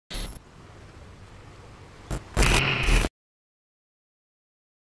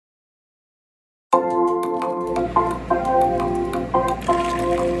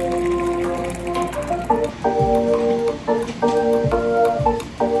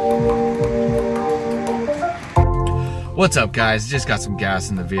What's up, guys? Just got some gas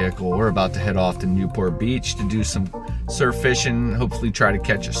in the vehicle. We're about to head off to Newport Beach to do some surf fishing, hopefully try to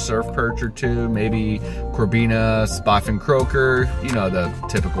catch a surf perch or two, maybe corbina, spotfin croaker, you know, the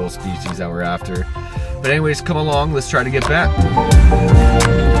typical species that we're after. But anyways, come along, let's try to get back.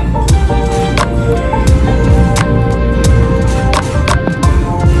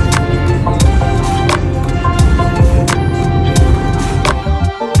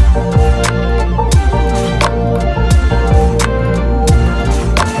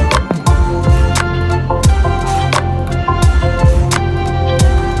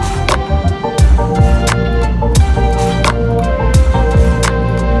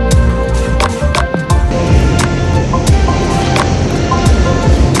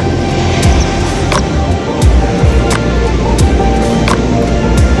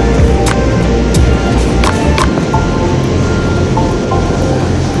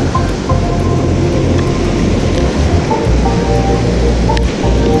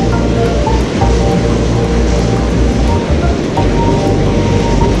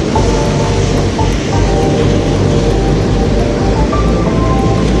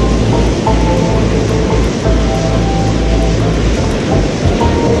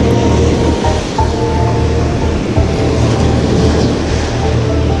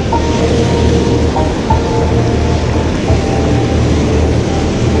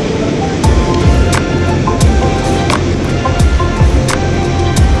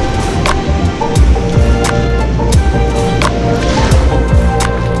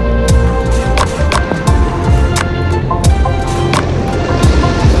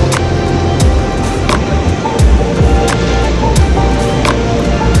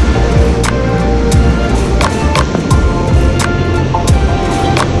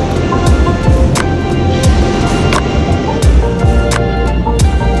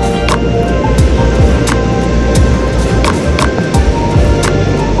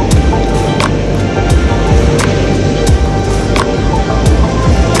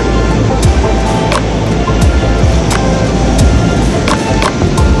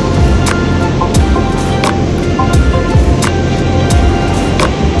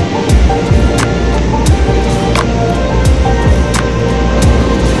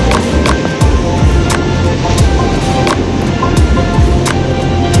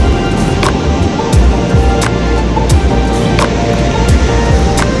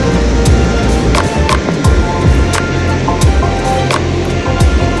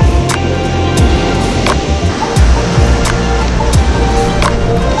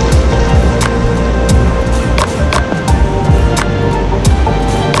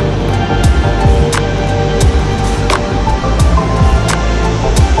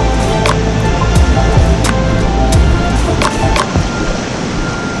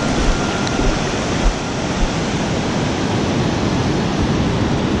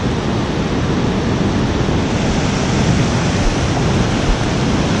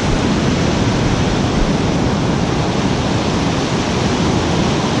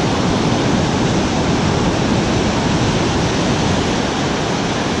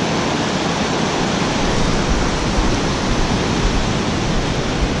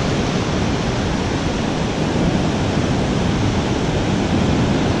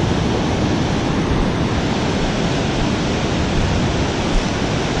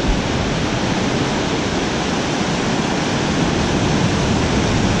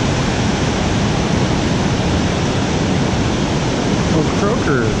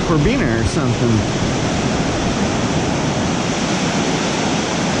 Croaker, corbina or something.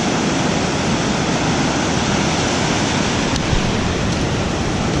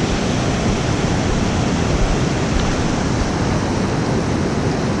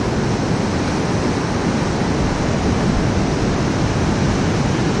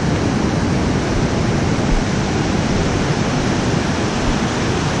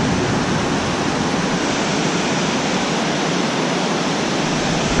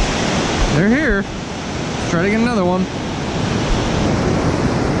 They're here. Let's try to get another one.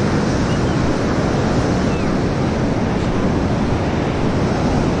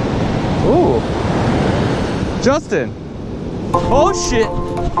 Ooh. Justin. Oh shit.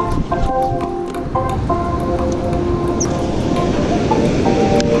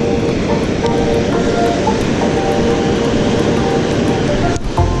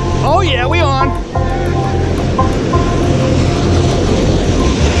 Oh yeah, we on.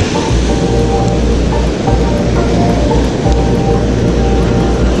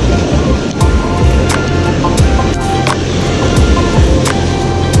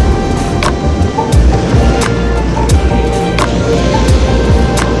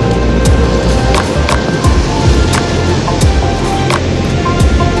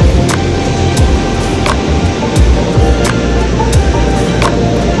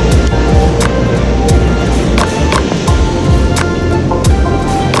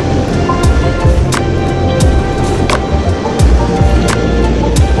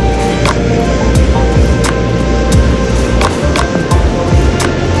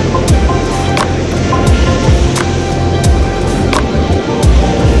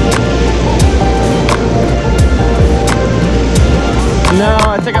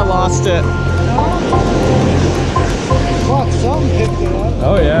 I think I lost it. Fuck, something picked it up.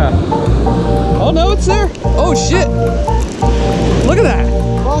 Oh yeah. Oh no, it's there. Oh shit. Look at that.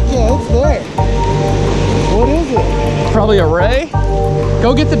 Fuck yeah, it's there. What is it? Probably a ray.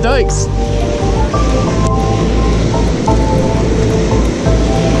 Go get the dikes.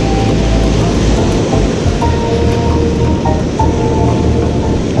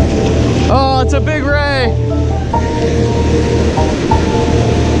 Oh, it's a big ray.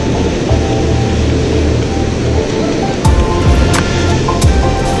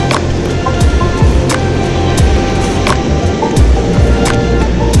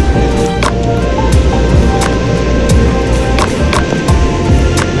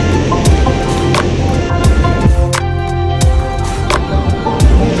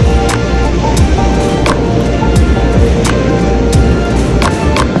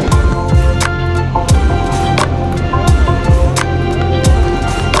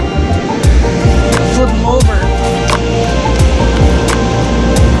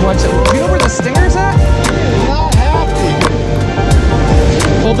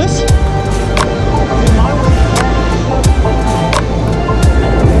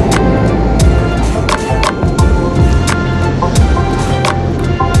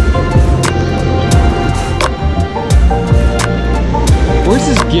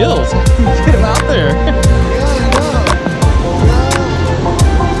 Gills. Get him out there.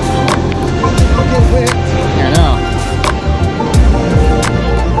 I know.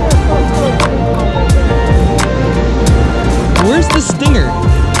 Where's the stinger?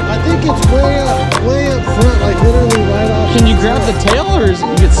 I think it's way up front, like literally right off. Can you grab the tail or is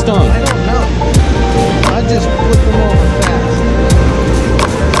you get stung? I don't know. I just put them over fast.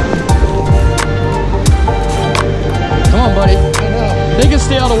 Come on, buddy. I know. They can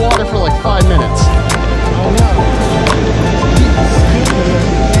stay out of water for like 5 minutes. I know. Keep scooping if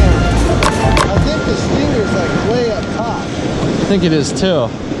you can. I think the stinger's like way up top. I think it is too.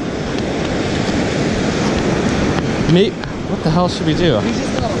 Mate, what the hell should we do? He's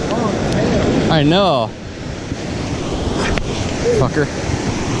just got a long tail. I know. Fucker.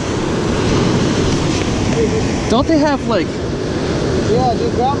 Don't they have like... Yeah,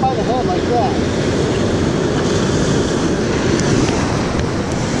 just grab by the head like that.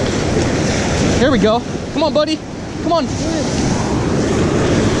 Here we go. Come on, buddy. Come on.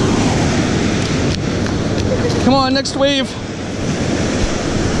 Come on, next wave.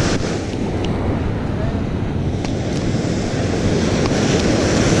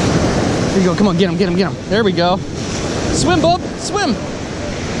 Here you go. Come on, get him, get him, get him. There we go. Swim, bub. Swim.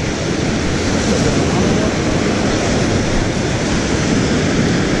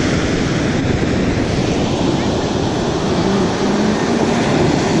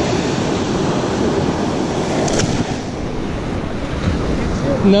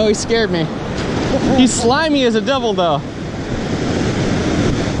 No, he scared me. He's slimy as a devil, though.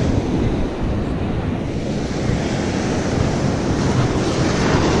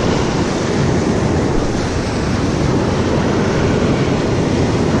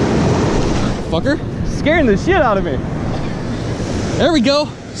 Fucker. Scaring the shit out of me. There we go.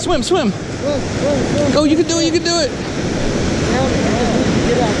 Swim, swim. Oh, you can do it, you can do it.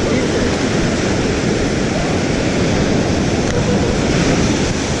 Get out deeper.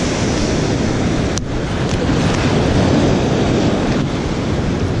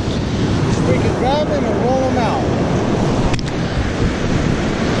 We can grab him and roll him out.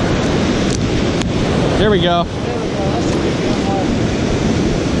 There we go.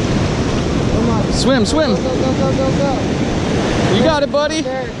 Come on. Swim, swim. Go, go, go, go, go. You got it, buddy.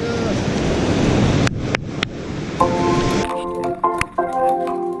 There it goes.